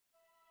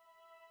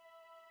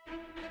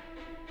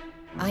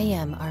I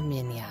am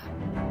Armenia.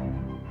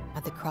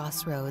 At the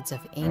crossroads of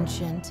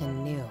ancient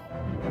and new,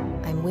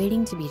 I'm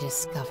waiting to be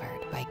discovered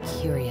by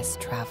curious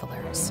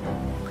travelers.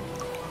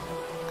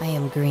 I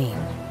am green.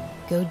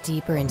 Go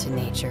deeper into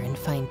nature and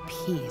find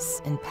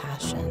peace and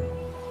passion.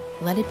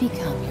 Let it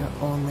become your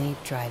only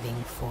driving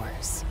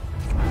force.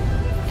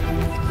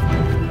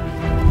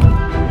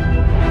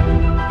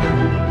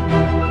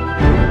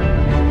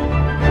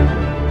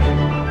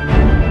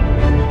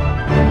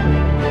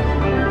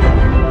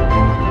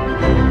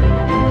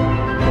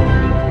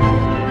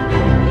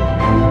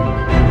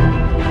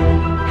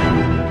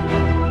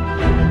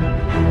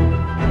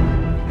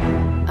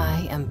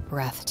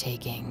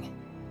 Breathtaking.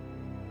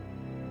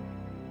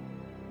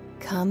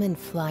 Come and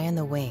fly on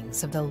the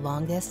wings of the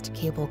longest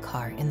cable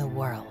car in the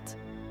world.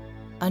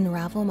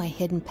 Unravel my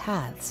hidden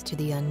paths to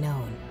the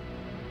unknown.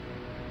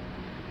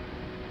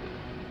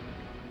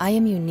 I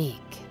am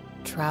unique.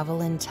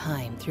 Travel in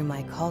time through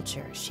my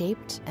culture,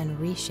 shaped and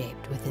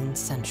reshaped within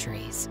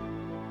centuries.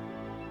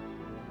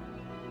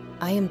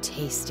 I am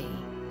tasty.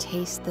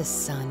 Taste the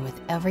sun with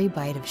every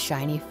bite of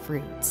shiny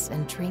fruits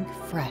and drink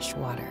fresh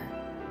water.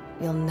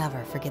 You'll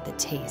never forget the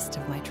taste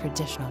of my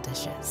traditional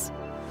dishes.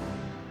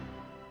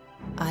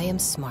 I am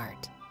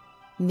smart.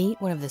 Meet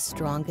one of the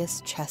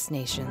strongest chess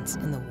nations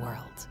in the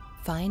world.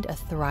 Find a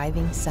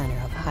thriving center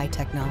of high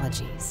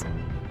technologies.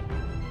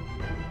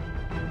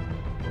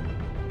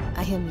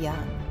 I am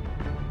young.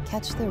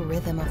 Catch the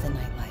rhythm of the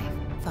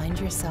nightlife. Find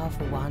yourself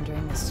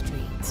wandering the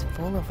streets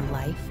full of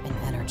life and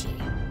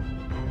energy.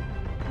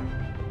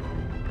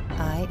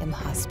 I am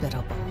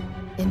hospitable.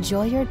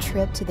 Enjoy your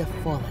trip to the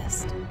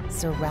fullest,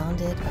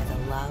 surrounded by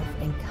the love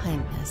and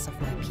kindness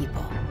of my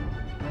people.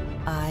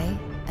 I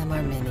am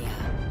Armenia,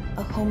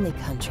 a homely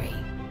country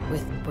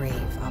with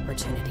brave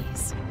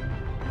opportunities.